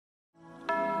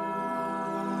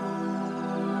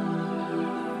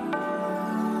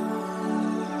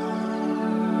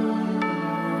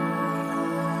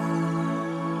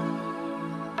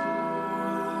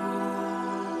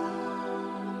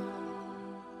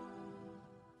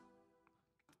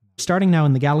Starting now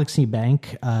in the Galaxy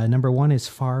Bank, number 1 is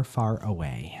Far, Far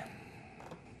Away.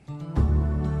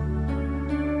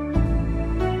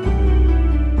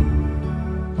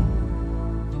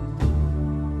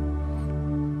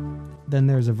 Then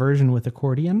there's a version with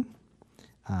accordion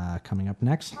coming up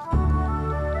next. You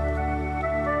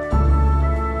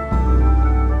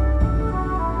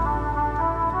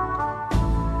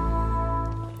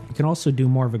can also do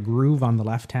more of a groove on the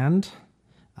left hand.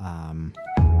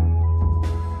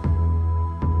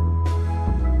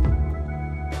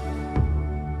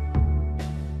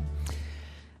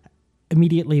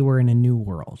 Immediately, we're in a new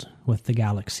world with the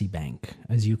Galaxy Bank,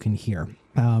 as you can hear.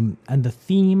 And the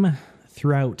theme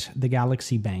throughout the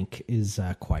Galaxy Bank is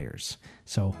choirs.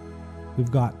 So we've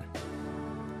got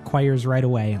choirs right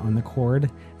away on the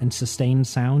chord, and sustained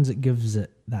sounds. It gives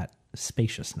it that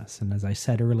spaciousness. And as I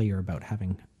said earlier about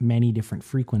having many different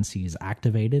frequencies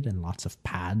activated and lots of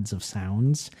pads of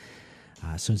sounds,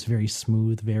 so it's very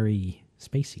smooth, very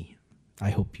spacey.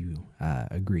 I hope you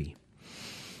agree.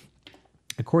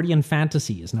 Accordion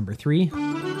Fantasy is number 3.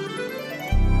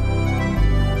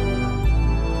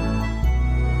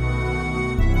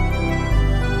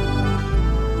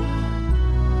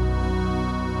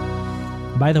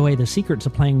 By the way, the secret to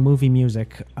playing movie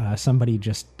music, somebody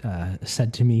just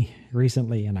said to me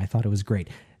recently, and I thought it was great.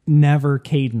 Never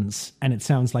cadence, and it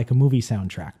sounds like a movie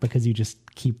soundtrack because you just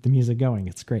keep the music going.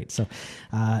 It's great. So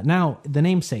now, the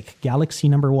namesake, Galaxy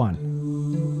number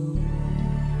 1.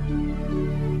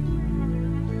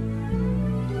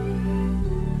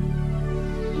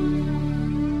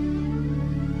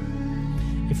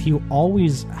 If you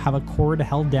always have a chord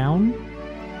held down,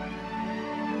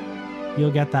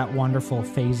 you'll get that wonderful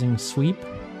phasing sweep.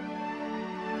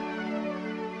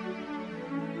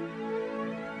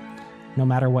 No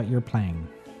matter what you're playing.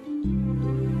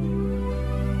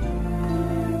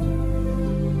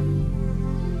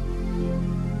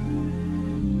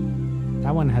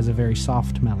 That one has a very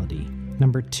soft melody.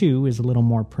 Number 2 is a little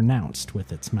more pronounced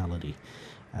with its melody.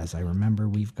 As I remember,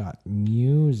 we've got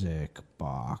music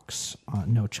box,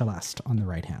 no, celeste on the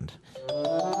right hand.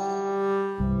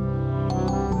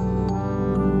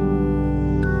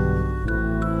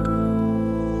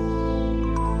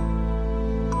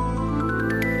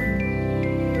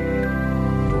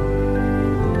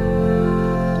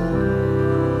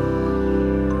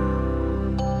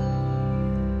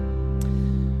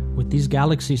 These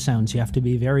Galaxy sounds, you have to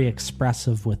be very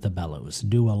expressive with the bellows.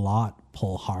 Do a lot,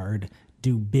 pull hard,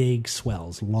 do big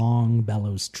swells, long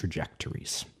bellows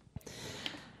trajectories.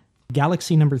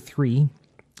 Galaxy number 3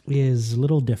 is a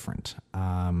little different.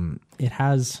 It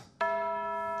has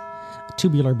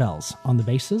tubular bells on the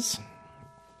basses.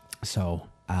 So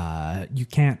you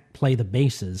can't play the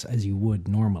basses as you would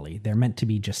normally. They're meant to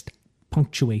be just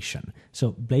punctuation.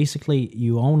 So basically,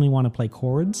 you only want to play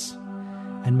chords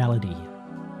and melody.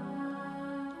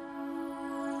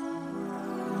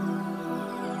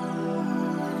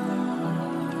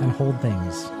 And hold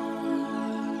things.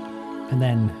 And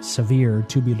then severe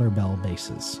tubular bell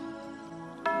basses.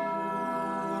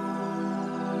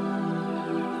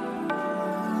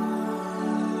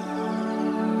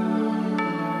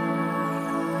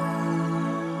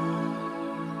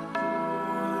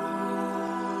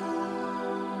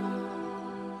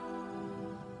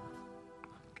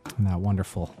 And that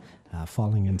wonderful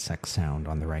falling insect sound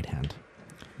on the right hand.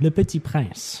 Le Petit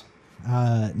Prince,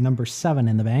 number 7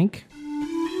 in the bank.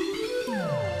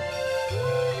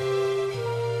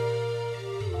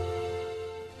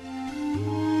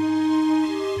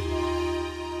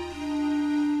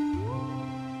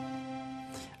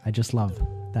 I just love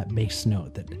that bass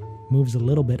note that moves a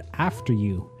little bit after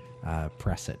you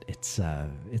press it. It's a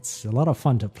lot of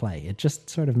fun to play. It just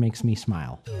sort of makes me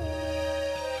smile.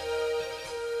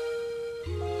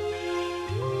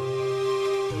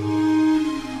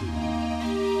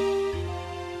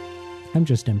 I'm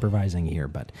just improvising here,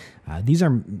 but these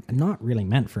are not really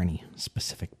meant for any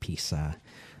specific piece.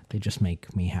 They just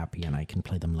make me happy, and I can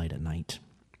play them late at night.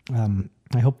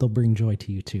 I hope they'll bring joy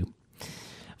to you too.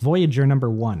 Voyager number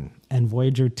 1 and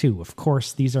Voyager 2. Of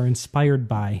course, these are inspired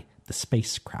by the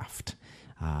spacecraft.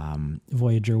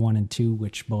 Voyager 1 and 2,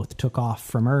 which both took off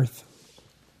from Earth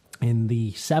in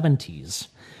the 70s.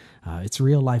 It's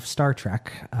real-life Star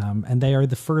Trek, and they are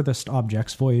the furthest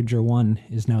objects. Voyager 1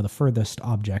 is now the furthest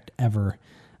object ever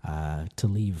to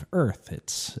leave Earth.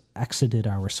 It's exited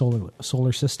our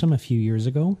solar system a few years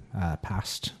ago,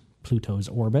 past Pluto's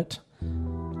orbit.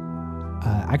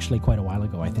 Actually, quite a while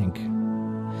ago, I think.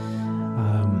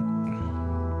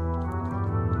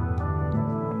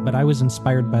 But I was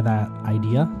inspired by that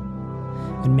idea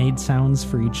and made sounds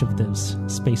for each of those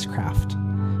spacecraft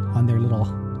on their little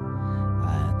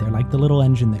They're like the little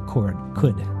engine that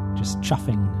could, just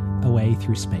chuffing away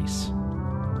through space.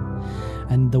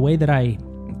 And the way that I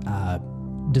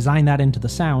design that into the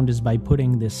sound is by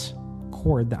putting this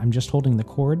chord that I'm just holding the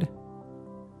chord,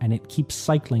 and it keeps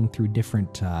cycling through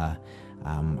different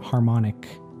harmonic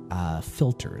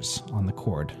filters on the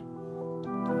chord.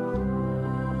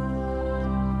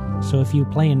 So if you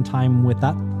play in time with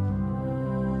that,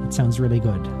 it sounds really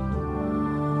good.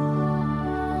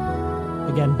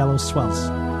 Again, bellows, swells.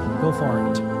 Go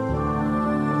for it.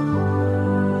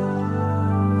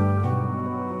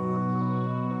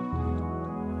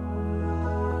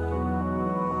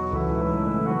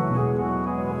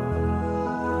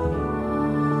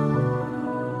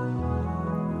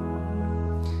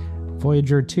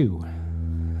 Voyager 2.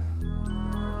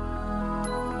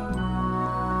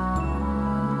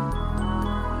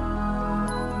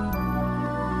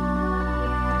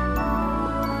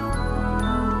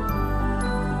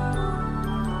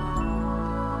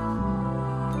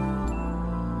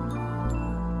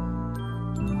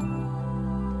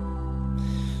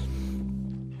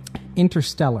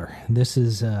 Interstellar. This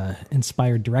is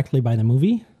inspired directly by the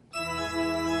movie.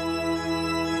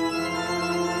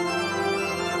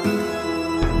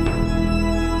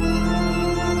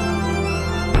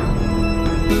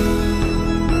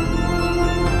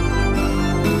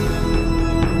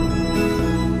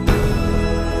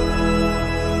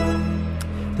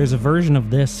 There's a version of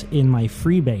this in my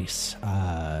Freebase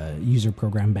user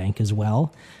program bank as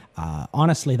well.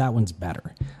 Honestly, that one's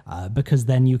better because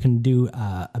then you can do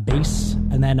a bass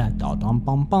and then a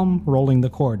da-dum-bum-bum rolling the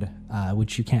chord,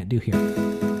 which you can't do here.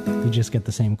 You just get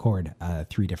the same chord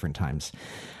 3 different times.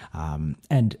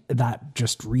 And that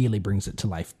just really brings it to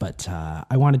life. But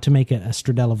I wanted to make a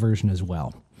Stradella version as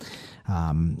well.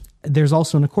 There's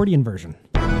also an accordion version.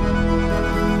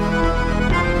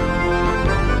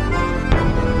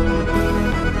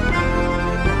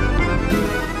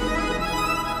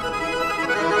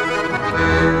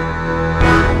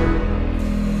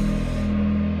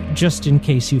 Just in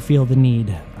case you feel the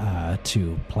need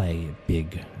to play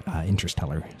big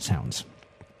interstellar sounds.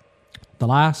 The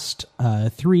last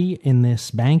 3 in this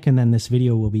bank, and then this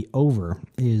video will be over,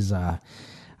 is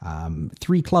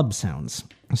 3 club sounds.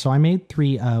 So I made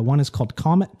 3. One is called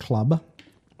Comet Club,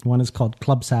 one is called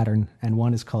Club Saturn, and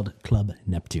one is called Club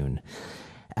Neptune.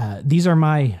 These are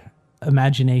my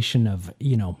imagination of,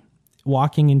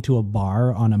 walking into a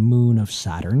bar on a moon of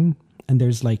Saturn, and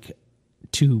there's like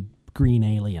 2 green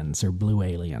aliens or blue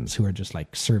aliens who are just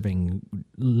like serving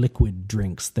liquid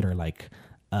drinks that are like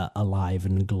alive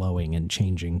and glowing and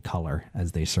changing color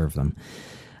as they serve them.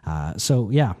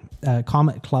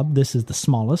 Comet Club, this is the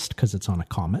smallest because it's on a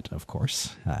comet, of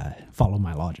course. Follow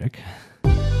my logic.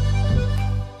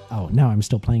 Oh, no, I'm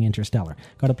still playing Interstellar.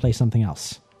 Got to play something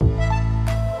else.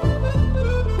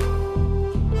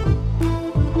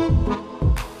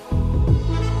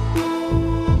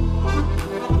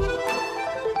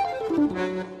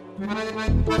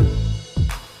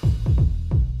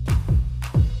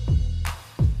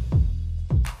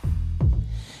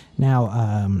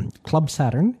 Now, Club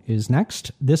Saturn is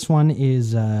next. This one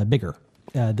is bigger.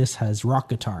 This has rock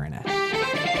guitar in it.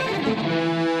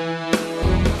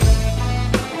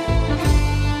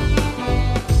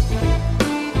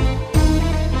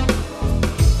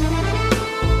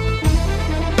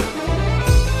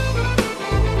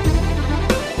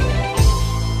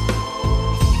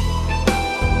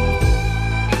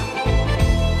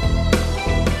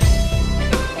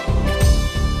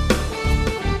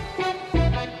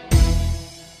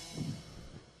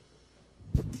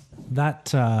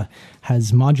 That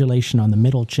has modulation on the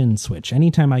middle chin switch.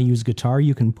 Anytime I use guitar,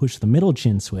 you can push the middle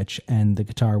chin switch and the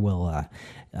guitar will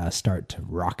start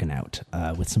rocking out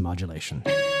with some modulation.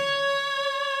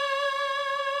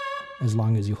 As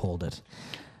long as you hold it.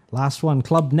 Last one,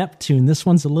 Club Neptune. This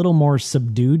one's a little more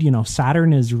subdued.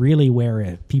 Saturn is really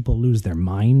where people lose their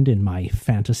mind in my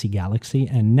fantasy galaxy,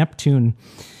 and Neptune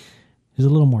is a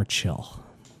little more chill.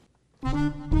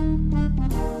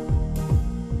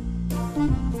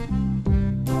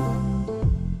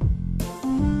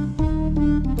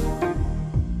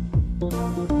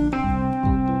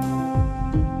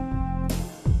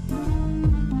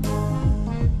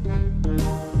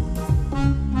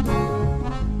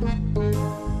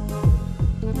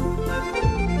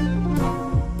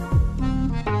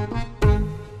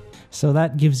 So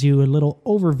that gives you a little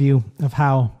overview of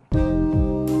how,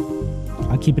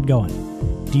 I'll keep it going,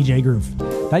 DJ Groove.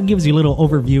 That gives you a little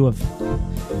overview of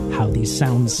how these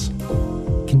sounds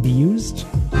can be used.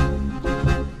 I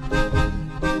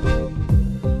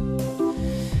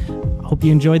hope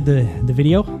you enjoyed the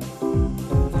video.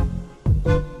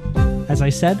 As I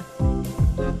said,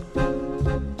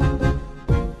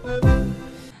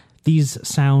 These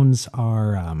sounds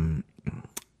are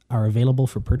available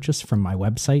for purchase from my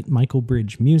website,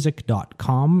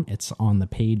 michaelbridgemusic.com. It's on the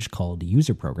page called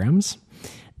User Programs.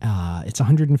 It's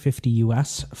 $150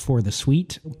 US for the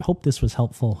suite. Hope this was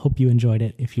helpful. Hope you enjoyed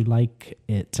it. If you like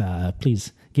it,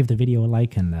 please give the video a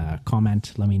like and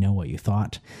comment. Let me know what you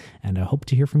thought. And I hope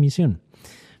to hear from you soon.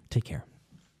 Take care.